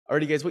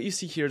Alrighty guys, what you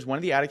see here is one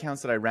of the ad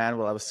accounts that I ran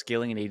while I was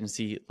scaling an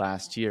agency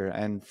last year.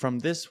 And from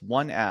this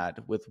one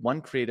ad with one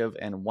creative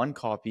and one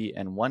copy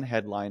and one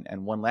headline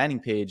and one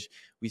landing page,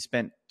 we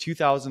spent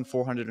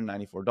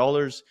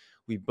 $2,494.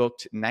 We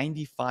booked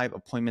 95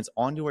 appointments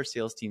onto our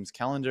sales team's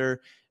calendar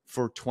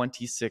for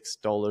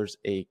 $26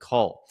 a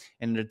call.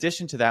 And in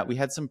addition to that, we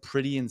had some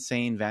pretty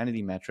insane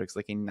vanity metrics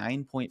like a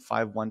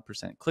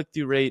 9.51%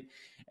 click-through rate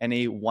and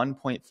a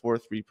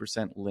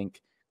 1.43%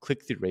 link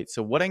click-through rate.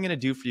 So what I'm going to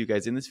do for you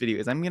guys in this video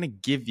is I'm going to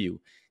give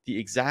you the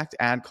exact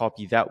ad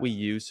copy that we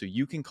use so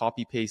you can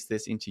copy paste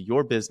this into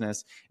your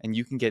business and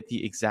you can get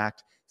the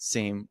exact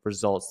same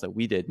results that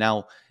we did.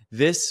 Now,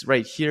 this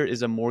right here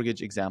is a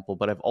mortgage example,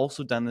 but I've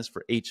also done this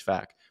for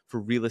HVAC, for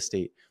real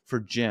estate,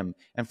 for gym,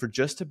 and for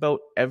just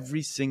about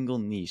every single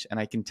niche. And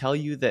I can tell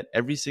you that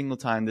every single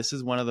time, this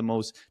is one of the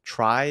most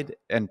tried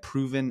and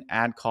proven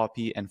ad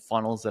copy and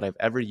funnels that I've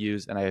ever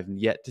used, and I have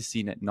yet to see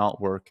it not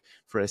work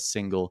for a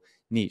single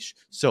niche.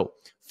 So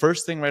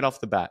first thing right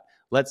off the bat,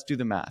 let's do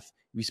the math.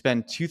 We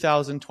spend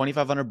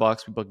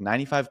 $2,500. We book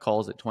 95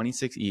 calls at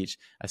 26 each.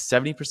 A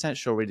 70%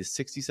 show rate is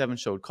 67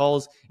 showed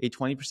calls. A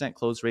 20%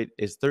 close rate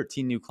is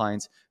 13 new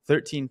clients.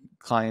 13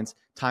 clients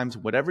times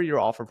whatever your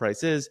offer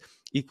price is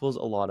equals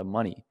a lot of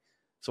money.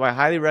 So I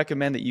highly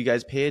recommend that you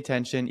guys pay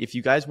attention. If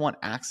you guys want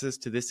access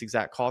to this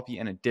exact copy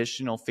and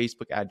additional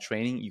Facebook ad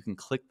training, you can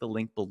click the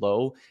link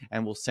below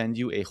and we'll send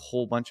you a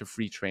whole bunch of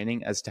free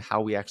training as to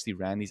how we actually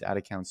ran these ad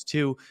accounts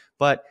too.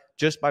 But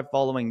just by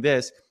following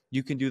this,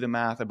 you can do the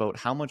math about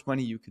how much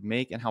money you could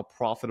make and how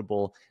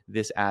profitable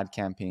this ad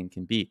campaign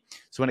can be.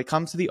 So when it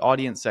comes to the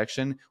audience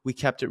section, we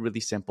kept it really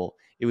simple.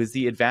 It was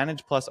the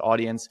Advantage Plus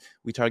audience.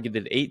 We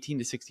targeted 18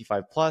 to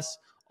 65 plus,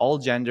 all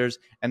genders,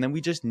 and then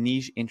we just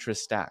niche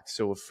interest stacks.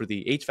 So for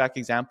the HVAC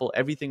example,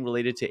 everything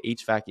related to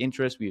HVAC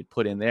interest, we would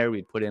put in there.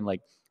 We'd put in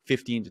like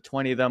 15 to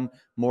 20 of them.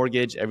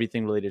 Mortgage,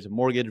 everything related to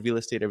mortgage. Real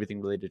estate,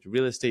 everything related to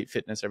real estate.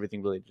 Fitness,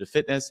 everything related to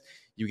fitness.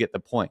 You get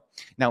the point.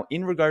 Now,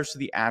 in regards to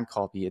the ad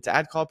copy, it's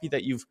ad copy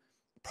that you've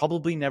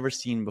probably never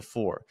seen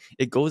before.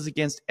 It goes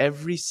against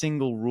every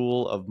single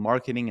rule of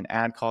marketing and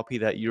ad copy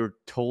that you're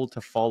told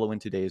to follow in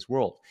today's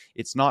world.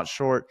 It's not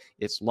short,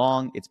 it's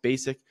long, it's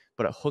basic,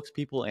 but it hooks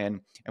people in.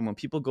 And when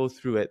people go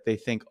through it, they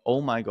think, oh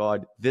my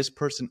God, this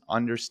person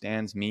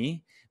understands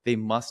me. They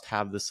must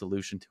have the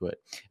solution to it.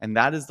 And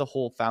that is the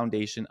whole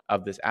foundation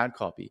of this ad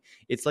copy.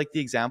 It's like the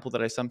example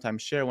that I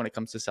sometimes share when it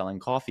comes to selling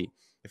coffee.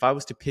 If I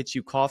was to pitch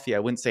you coffee, I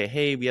wouldn't say,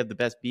 hey, we have the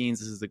best beans.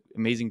 This is the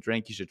amazing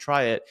drink. You should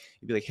try it.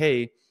 You'd be like,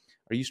 hey,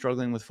 are you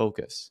struggling with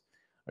focus?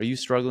 Are you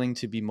struggling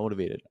to be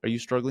motivated? Are you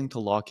struggling to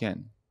lock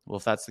in? Well,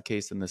 if that's the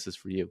case, then this is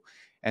for you.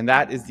 And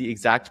that is the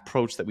exact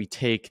approach that we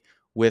take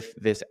with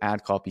this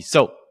ad copy.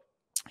 So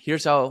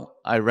here's how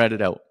I read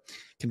it out.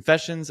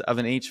 Confessions of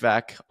an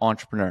HVAC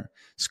entrepreneur.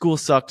 School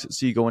sucked,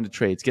 so you go into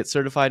trades. Get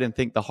certified and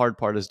think the hard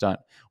part is done.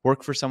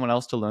 Work for someone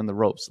else to learn the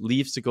ropes.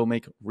 Leaves to go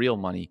make real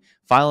money.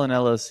 File an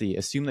LLC.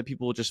 Assume that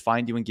people will just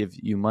find you and give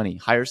you money.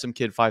 Hire some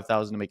kid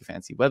 $5,000 to make a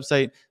fancy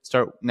website.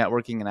 Start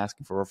networking and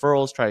asking for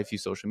referrals. Try a few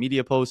social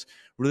media posts.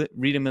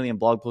 Read a million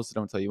blog posts that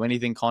don't tell you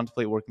anything.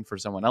 Contemplate working for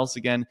someone else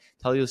again.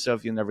 Tell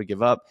yourself you'll never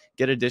give up.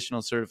 Get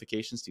additional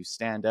certifications to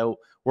stand out.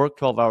 Work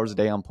 12 hours a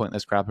day on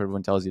pointless crap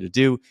everyone tells you to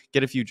do.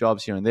 Get a few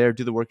jobs here and there.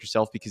 Do the work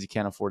yourself because you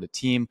can't afford a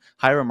team.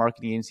 Hire a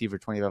marketing agency for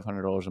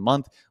 $2,500 a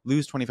month.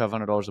 Lose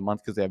 $2,500 a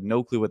month because they have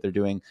no clue what they're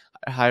doing.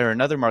 Hire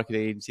another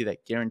marketing agency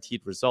that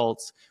guaranteed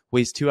results.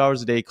 Waste 2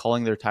 hours a day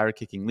calling their tire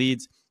kicking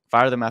leads.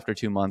 Fire them after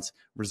 2 months.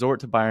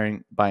 Resort to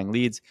buying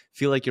leads.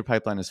 Feel like your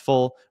pipeline is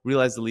full.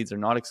 Realize the leads are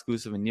not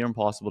exclusive and near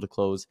impossible to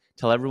close.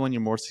 Tell everyone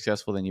you're more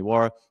successful than you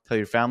are. Tell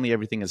your family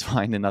everything is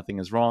fine and nothing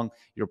is wrong.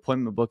 Your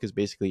appointment book is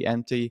basically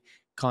empty.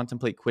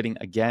 Contemplate quitting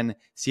again.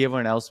 See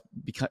everyone else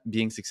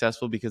being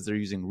successful because they're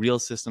using real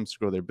systems to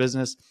grow their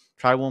business.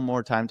 Try one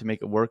more time to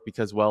make it work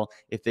because, well,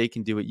 if they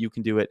can do it, you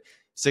can do it.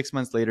 6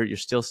 months later, you're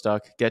still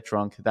stuck. Get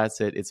drunk.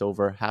 That's it. It's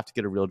over. Have to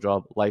get a real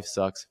job. Life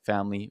sucks.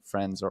 Family,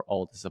 friends are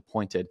all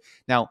disappointed.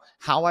 Now,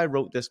 how I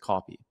wrote this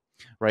copy,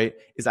 right,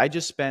 is I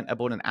just spent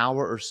about an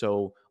hour or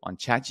so on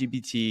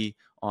ChatGPT,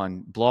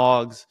 on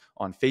blogs,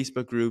 on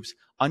Facebook groups,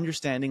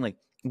 understanding like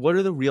what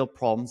are the real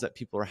problems that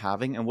people are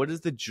having and what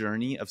does the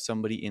journey of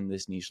somebody in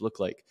this niche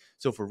look like?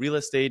 So for real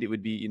estate, it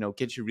would be,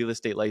 get your real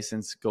estate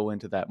license, go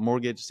into that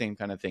mortgage, same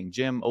kind of thing.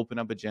 Gym, open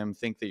up a gym,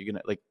 think that you're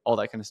going to like all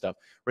that kind of stuff,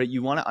 right?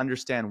 You want to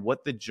understand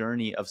what the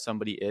journey of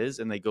somebody is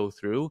and they go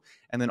through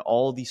and then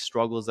all these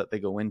struggles that they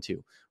go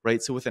into,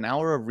 right? So with an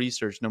hour of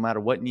research, no matter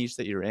what niche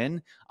that you're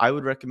in, I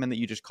would recommend that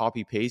you just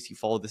copy paste, you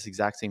follow this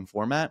exact same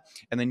format,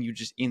 and then you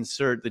just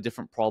insert the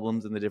different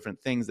problems and the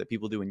different things that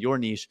people do in your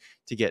niche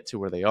to get to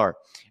where they are.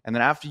 And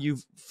then after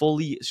you've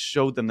fully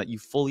showed them that you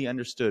fully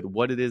understood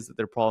what it is that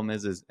their problem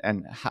is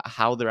and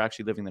how they're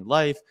actually living their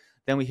life,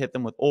 then we hit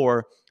them with,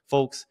 or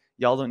folks,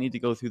 y'all don't need to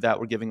go through that.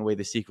 We're giving away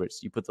the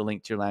secrets. You put the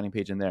link to your landing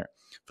page in there.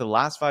 For the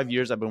last 5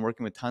 years, I've been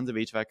working with tons of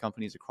HVAC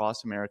companies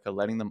across America,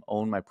 letting them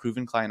own my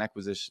proven client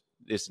acquisition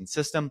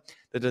system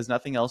that does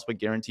nothing else but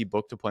guarantee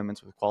booked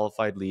appointments with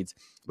qualified leads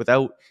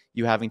without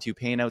you having to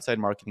pay an outside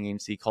marketing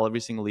agency, call every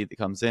single lead that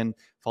comes in,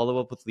 follow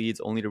up with leads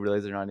only to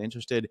realize they're not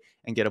interested,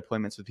 and get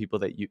appointments with people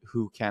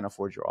who can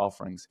afford your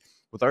offerings.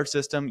 With our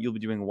system, you'll be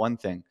doing one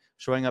thing: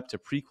 showing up to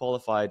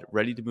pre-qualified,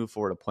 ready to move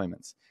forward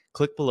appointments.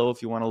 Click below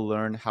if you want to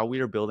learn how we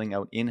are building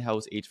out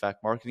in-house HVAC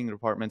marketing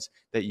departments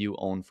that you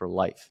own for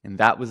life. And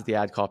that was the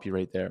ad copy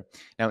right there.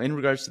 Now, in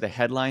regards to the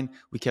headline,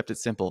 we kept it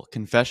simple: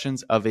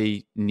 confessions of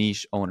a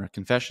niche owner,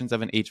 confessions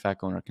of an HVAC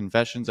owner,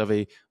 confessions of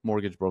a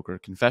mortgage broker,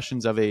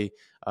 confessions of a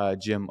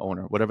gym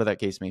owner, whatever that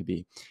case may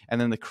be. And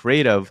then the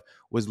creative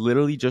was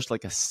literally just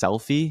like a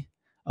selfie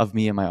of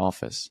me in my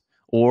office.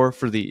 Or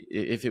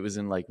if it was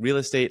in like real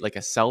estate, like a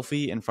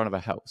selfie in front of a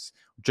house,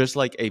 just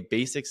like a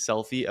basic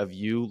selfie of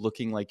you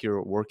looking like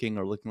you're working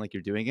or looking like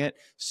you're doing it,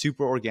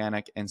 super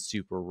organic and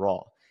super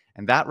raw.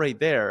 And that right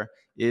there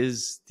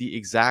is the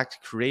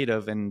exact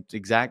creative and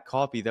exact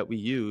copy that we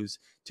use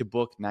to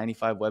book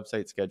 95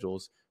 website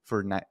schedules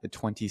for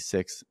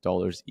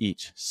 $26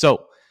 each.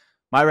 So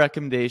my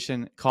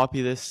recommendation: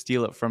 copy this,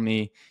 steal it from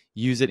me,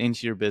 use it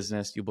into your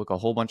business. You book a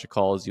whole bunch of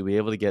calls. You'll be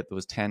able to get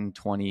those 10,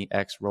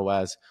 20x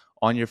ROAS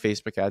on your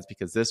Facebook ads,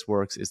 because this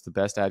works. It's the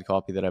best ad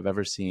copy that I've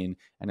ever seen,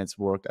 and it's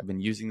worked. I've been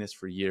using this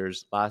for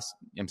years.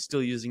 I'm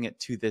still using it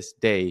to this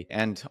day.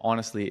 And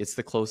honestly, it's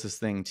the closest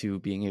thing to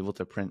being able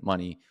to print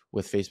money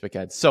with Facebook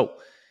ads. So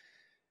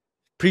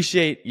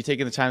appreciate you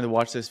taking the time to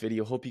watch this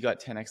video. Hope you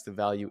got 10x the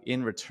value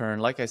in return.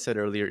 Like I said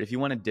earlier, if you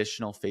want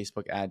additional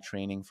Facebook ad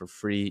training for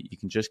free, you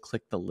can just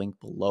click the link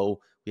below.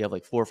 We have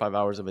like 4 or 5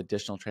 hours of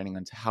additional training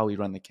on how we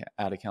run the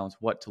ad accounts,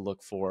 what to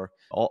look for,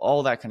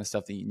 all that kind of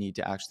stuff that you need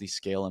to actually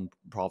scale and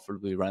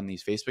profitably run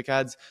these Facebook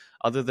ads.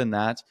 Other than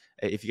that,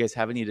 if you guys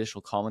have any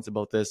additional comments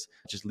about this,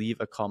 just leave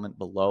a comment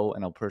below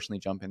and I'll personally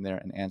jump in there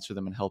and answer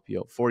them and help you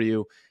out for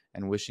you,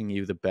 and wishing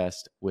you the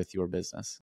best with your business.